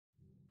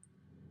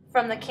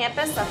From the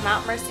campus of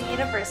Mount Mercy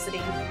University,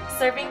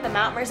 serving the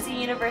Mount Mercy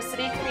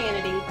University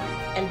community,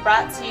 and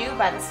brought to you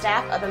by the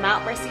staff of the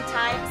Mount Mercy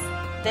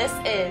Times, this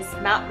is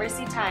Mount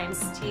Mercy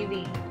Times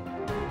TV.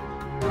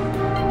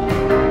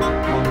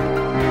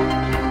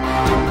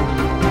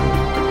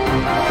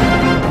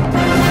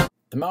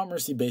 The Mount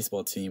Mercy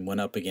baseball team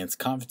went up against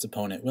conference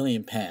opponent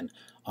William Penn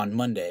on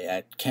Monday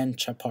at Ken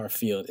Chappar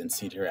Field in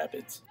Cedar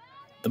Rapids.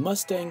 The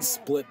Mustangs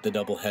split the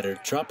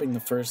doubleheader, dropping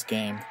the first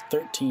game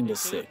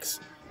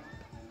 13-6.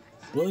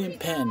 William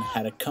Penn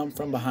had a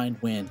come-from-behind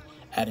win,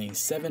 adding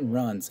 7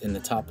 runs in the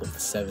top of the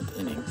 7th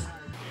inning.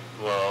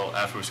 Well,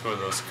 after we scored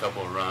those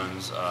couple of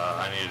runs,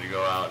 I needed to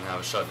go out and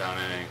have a shutdown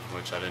inning,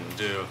 which I didn't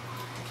do.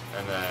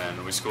 And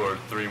then we scored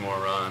 3 more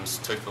runs,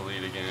 took the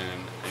lead again,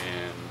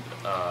 and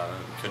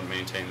couldn't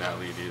maintain that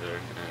lead either.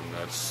 And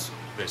that's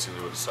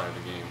basically what decided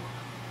the game.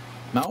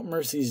 Mount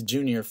Mercy's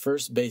junior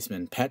first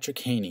baseman Patrick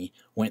Haney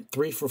went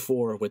 3 for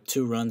 4 with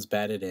 2 runs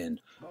batted in.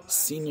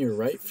 Senior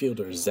right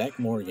fielder Zach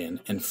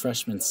Morgan and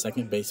freshman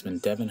second baseman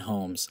Devin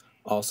Holmes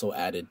also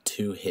added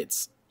 2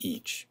 hits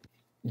each.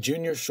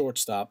 Junior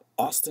shortstop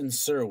Austin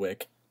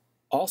Serwick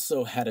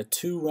also had a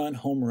 2-run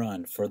home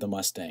run for the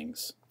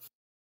Mustangs.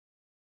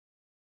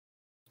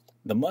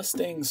 The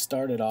Mustangs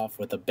started off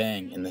with a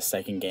bang in the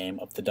second game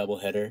of the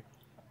doubleheader.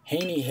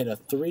 Haney hit a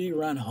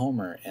 3-run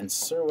homer, and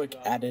Serwick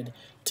added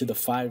to the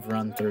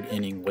 5-run third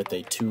inning with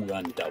a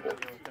 2-run double.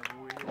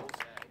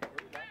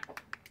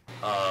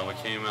 We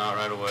came out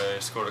right away,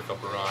 scored a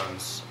couple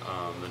runs.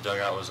 The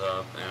dugout was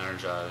up and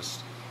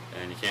energized,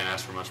 and you can't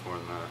ask for much more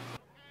than that.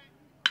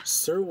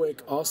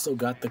 Serwick also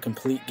got the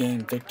complete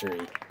game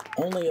victory,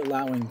 only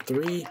allowing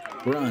 3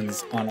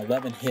 runs on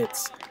 11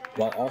 hits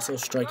while also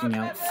striking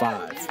out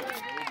 5.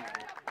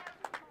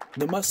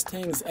 The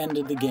Mustangs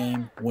ended the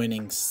game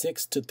winning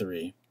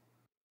 6-3.